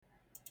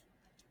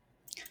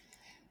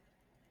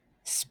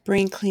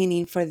Spring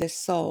cleaning for the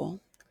soul.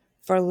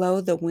 For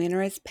lo, the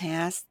winter is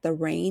past, the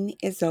rain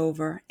is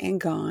over and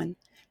gone.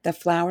 The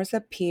flowers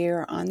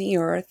appear on the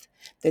earth,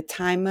 the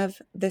time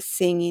of the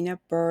singing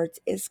of birds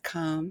is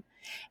come,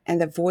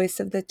 and the voice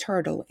of the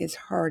turtle is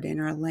heard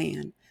in our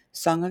land.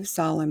 Song of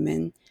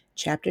Solomon,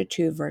 chapter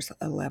 2, verse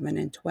 11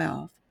 and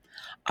 12.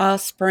 All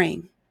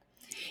spring.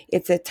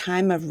 It's a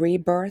time of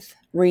rebirth,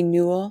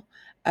 renewal,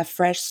 a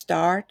fresh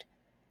start,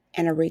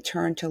 and a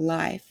return to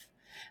life.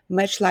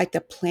 Much like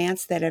the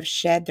plants that have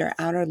shed their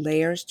outer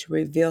layers to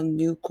reveal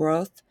new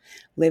growth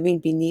living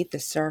beneath the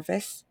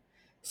surface,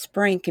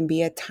 spring can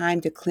be a time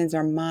to cleanse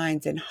our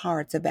minds and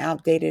hearts of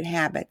outdated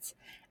habits,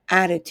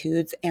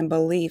 attitudes, and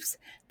beliefs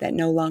that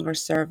no longer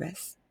serve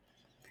us.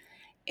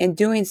 In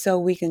doing so,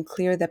 we can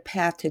clear the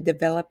path to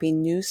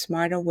developing new,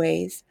 smarter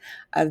ways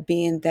of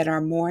being that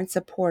are more in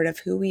support of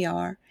who we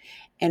are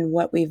and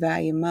what we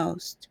value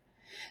most.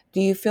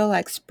 Do you feel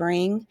like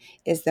spring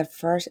is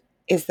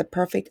the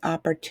perfect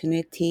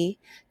opportunity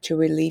to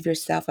relieve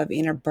yourself of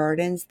inner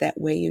burdens that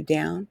weigh you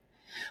down?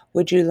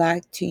 Would you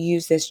like to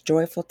use this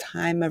joyful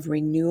time of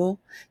renewal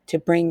to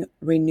bring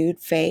renewed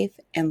faith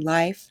and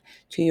life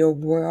to your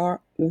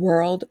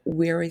world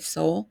weary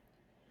soul?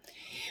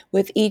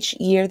 With each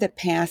year that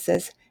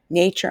passes,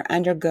 nature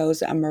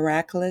undergoes a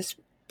miraculous,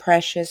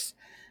 precious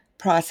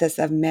process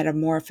of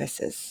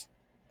metamorphosis.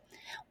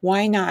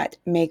 Why not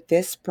make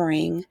this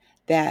spring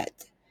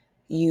that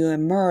you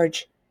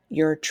emerge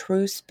your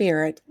true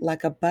spirit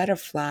like a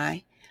butterfly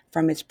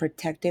from its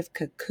protective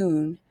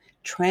cocoon,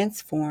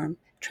 transformed,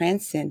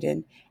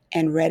 transcended,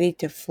 and ready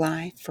to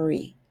fly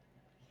free?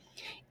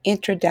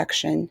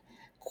 Introduction.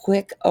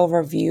 Quick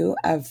overview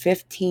of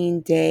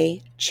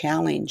 15-day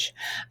challenge.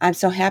 I'm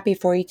so happy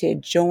for you to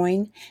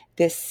join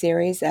this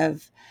series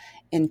of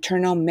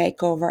internal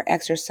makeover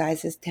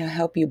exercises to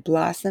help you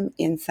blossom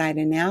inside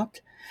and out.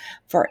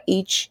 For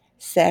each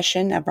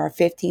session of our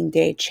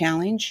 15-day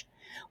challenge,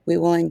 we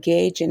will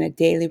engage in a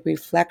daily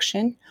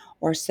reflection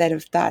or set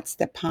of thoughts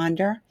to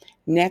ponder.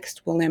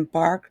 Next, we'll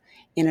embark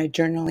in a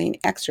journaling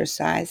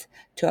exercise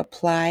to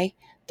apply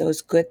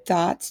those good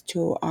thoughts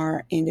to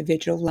our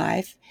individual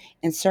life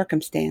and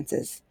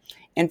circumstances.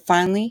 And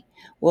finally,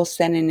 we'll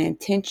set an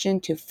intention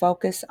to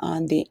focus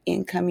on the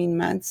incoming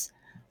months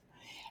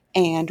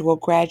and will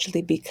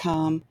gradually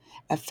become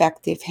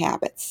effective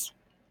habits.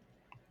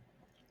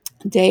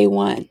 Day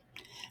 1.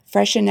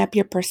 Freshen up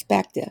your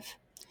perspective.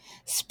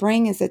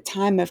 Spring is a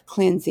time of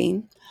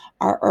cleansing.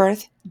 Our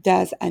earth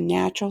does a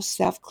natural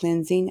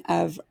self-cleansing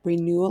of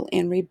renewal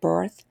and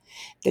rebirth.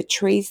 The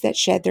trees that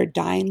shed their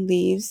dying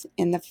leaves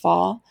in the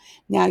fall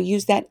now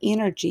use that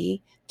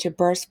energy to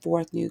burst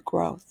forth new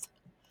growth.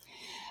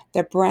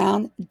 The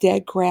brown,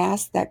 dead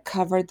grass that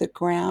covered the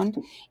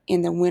ground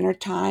in the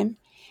wintertime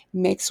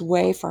makes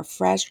way for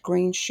fresh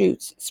green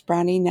shoots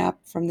sprouting up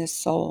from the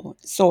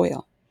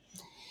soil.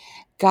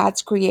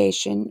 God's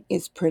creation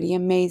is pretty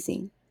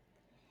amazing.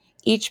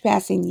 Each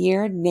passing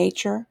year,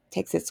 nature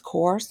takes its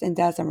course and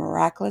does a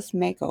miraculous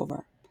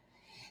makeover.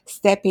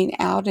 Stepping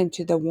out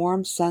into the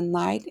warm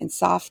sunlight and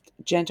soft,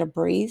 gentle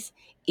breeze,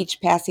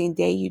 each passing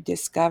day you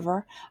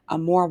discover a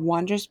more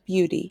wondrous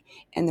beauty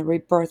in the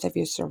rebirth of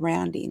your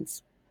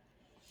surroundings.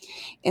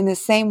 In the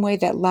same way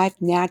that life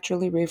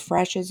naturally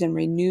refreshes and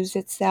renews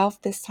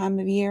itself this time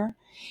of year,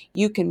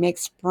 you can make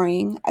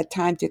spring a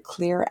time to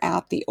clear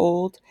out the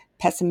old,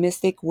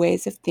 pessimistic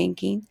ways of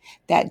thinking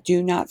that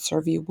do not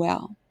serve you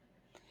well.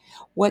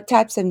 What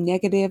types of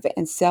negative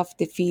and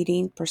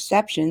self-defeating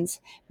perceptions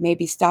may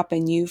be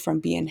stopping you from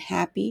being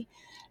happy,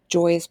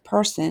 joyous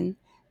person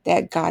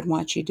that God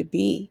wants you to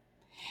be?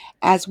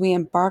 As we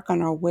embark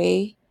on our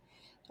way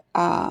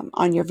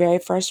on your very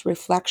first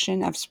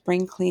reflection of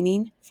spring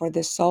cleaning for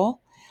the soul,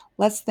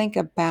 let's think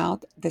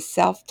about the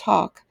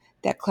self-talk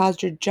that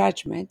clouds your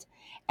judgment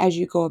as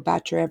you go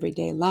about your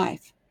everyday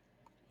life.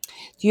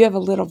 Do you have a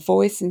little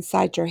voice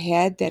inside your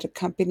head that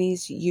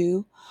accompanies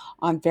you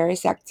on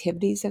various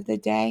activities of the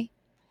day?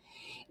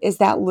 Is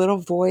that little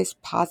voice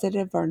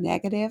positive or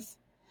negative?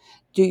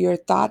 Do your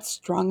thoughts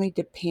strongly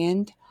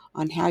depend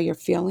on how you're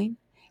feeling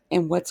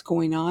and what's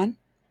going on?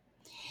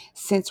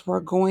 Since we're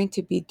going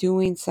to be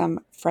doing some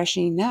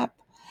freshening up,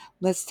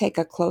 let's take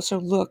a closer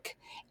look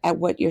at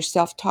what your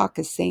self-talk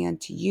is saying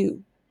to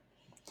you.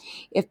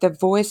 If the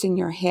voice in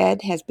your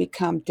head has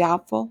become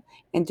doubtful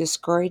and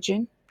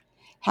discouraging,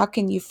 how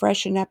can you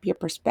freshen up your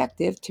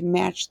perspective to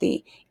match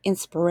the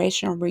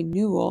inspirational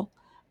renewal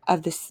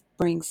of the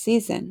spring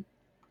season?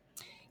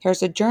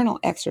 Here's a journal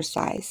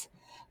exercise.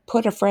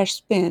 Put a fresh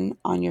spin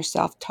on your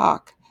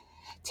self-talk.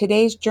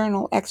 Today's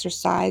journal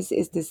exercise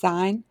is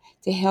designed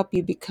to help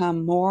you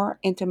become more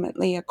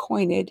intimately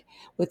acquainted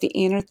with the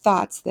inner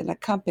thoughts that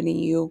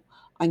accompany you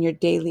on your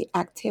daily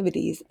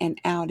activities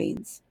and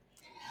outings.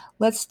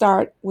 Let's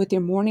start with your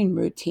morning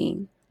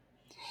routine.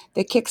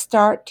 The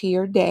kickstart to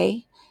your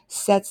day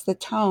sets the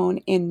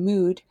tone and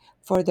mood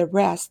for the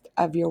rest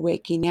of your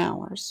waking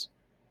hours.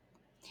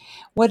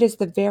 What is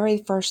the very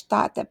first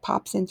thought that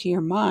pops into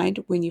your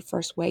mind when you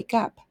first wake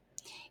up?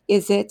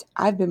 Is it,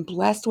 I've been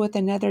blessed with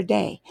another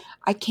day.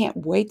 I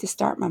can't wait to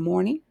start my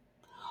morning?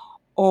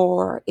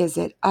 Or is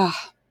it,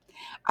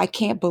 I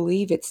can't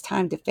believe it's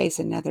time to face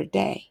another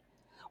day.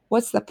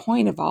 What's the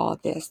point of all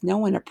of this? No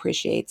one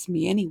appreciates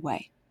me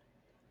anyway.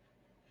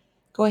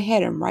 Go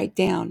ahead and write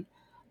down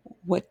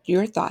what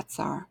your thoughts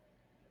are.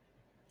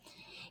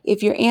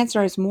 If your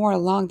answer is more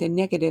along the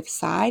negative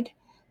side,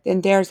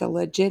 then there's a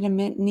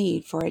legitimate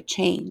need for a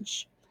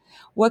change.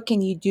 What can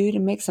you do to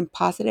make some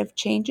positive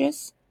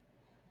changes?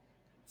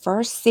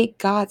 First, seek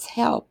God's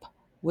help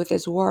with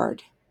His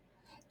Word.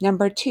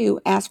 Number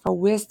 2, ask for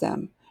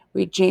wisdom.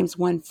 Read James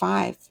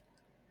 1:5.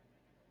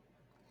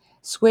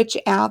 Switch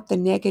out the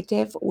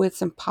negative with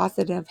some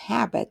positive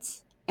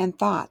habits and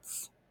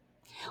thoughts.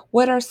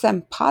 What are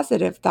some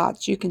positive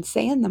thoughts you can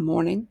say in the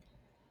morning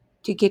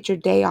to get your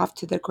day off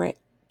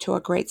to a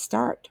great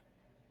start?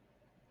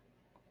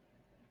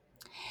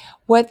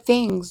 What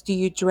things do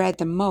you dread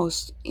the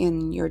most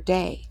in your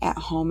day, at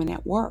home and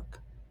at work?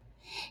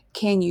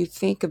 Can you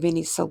think of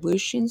any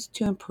solutions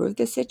to improve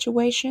the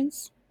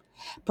situations?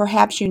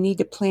 Perhaps you need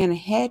to plan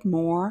ahead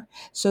more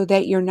so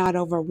that you're not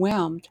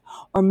overwhelmed,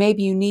 or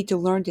maybe you need to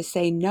learn to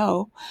say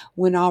no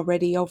when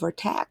already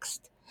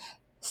overtaxed.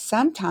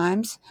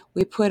 Sometimes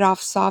we put off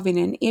solving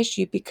an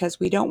issue because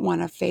we don't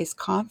want to face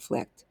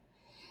conflict.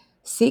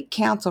 Seek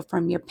counsel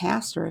from your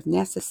pastor if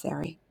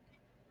necessary.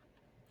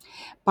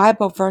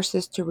 Bible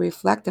verses to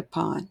reflect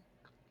upon.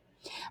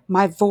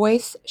 My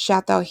voice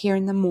shalt thou hear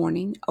in the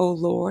morning, O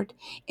Lord.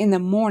 In the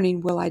morning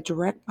will I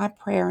direct my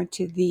prayer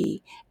unto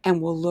thee and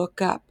will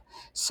look up.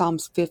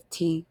 Psalms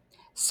 15,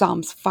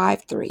 Psalms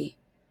 5:3.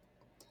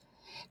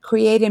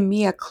 Create in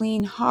me a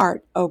clean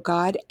heart, O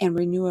God, and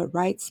renew a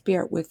right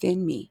spirit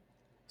within me.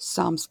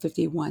 Psalms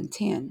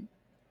 51:10.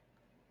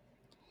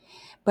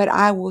 But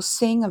I will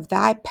sing of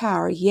thy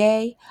power,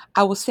 yea,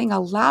 I will sing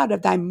aloud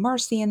of thy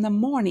mercy in the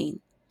morning.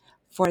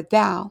 For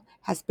thou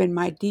hast been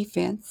my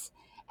defense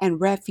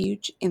and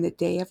refuge in the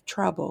day of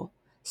trouble.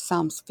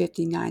 Psalms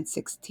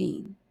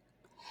 59:16.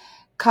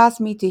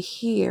 Cause me to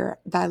hear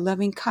thy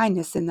loving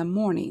kindness in the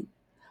morning,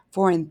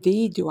 for in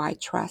thee do I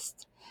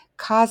trust.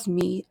 Cause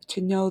me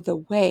to know the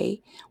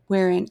way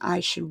wherein I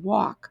should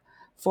walk,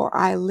 for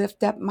I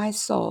lift up my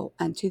soul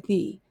unto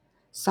thee.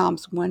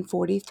 Psalms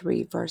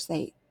 143, verse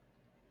 8.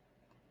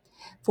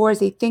 For as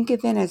he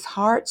thinketh in his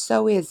heart,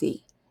 so is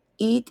he.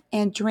 Eat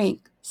and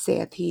drink,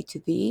 saith he to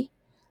thee,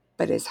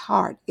 but his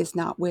heart is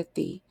not with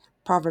thee.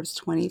 Proverbs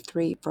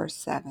 23, verse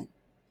 7.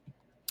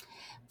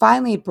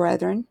 Finally,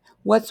 brethren,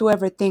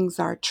 whatsoever things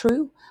are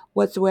true,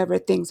 whatsoever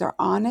things are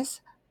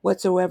honest,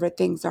 whatsoever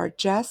things are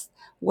just,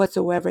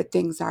 whatsoever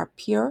things are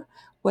pure,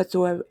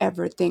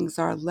 whatsoever things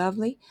are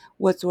lovely,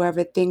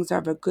 whatsoever things are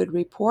of a good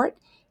report,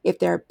 if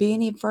there be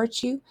any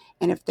virtue,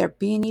 and if there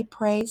be any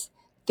praise,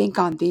 think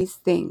on these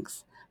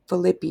things.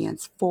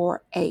 Philippians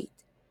 4:8.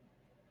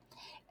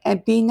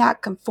 And be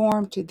not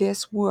conformed to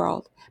this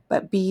world,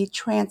 but be ye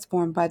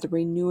transformed by the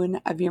renewing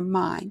of your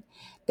mind,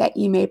 that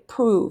ye may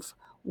prove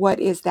what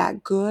is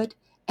that good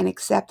and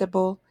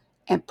acceptable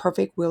and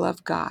perfect will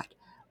of God.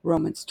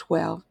 Romans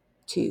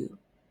 12:2.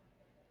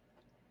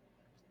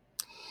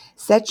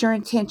 Set your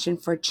intention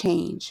for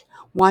change.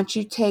 Once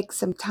you take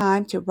some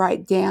time to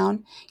write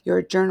down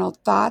your journal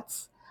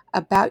thoughts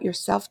about your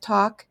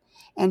self-talk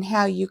and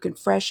how you can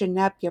freshen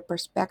up your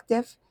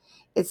perspective,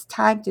 it's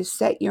time to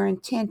set your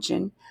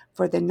intention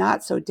for the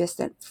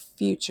not-so-distant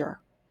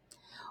future.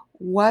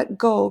 What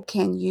goal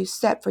can you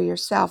set for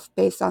yourself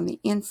based on the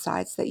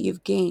insights that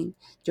you've gained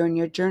during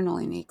your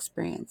journaling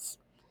experience?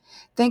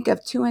 Think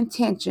of 2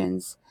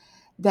 intentions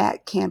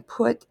that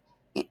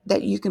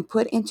you can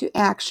put into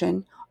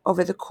action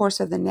over the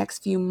course of the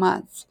next few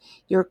months.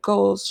 Your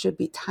goals should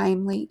be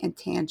timely and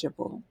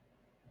tangible.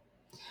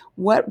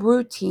 What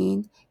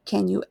routine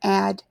can you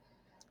add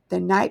the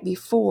night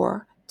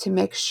before to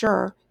make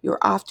sure you're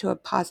off to a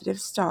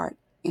positive start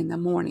in the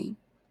morning?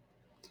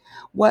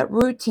 What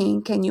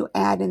routine can you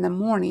add in the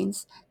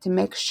mornings to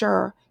make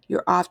sure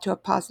you're off to a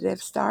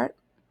positive start?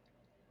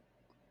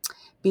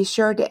 Be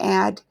sure to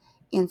add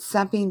in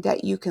something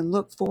that you can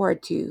look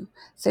forward to,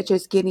 such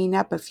as getting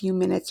up a few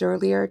minutes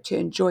earlier to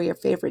enjoy your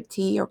favorite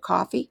tea or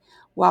coffee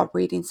while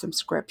reading some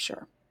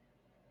scripture.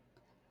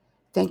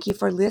 Thank you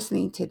for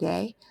listening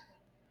today.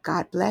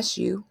 God bless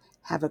you.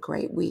 Have a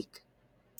great week.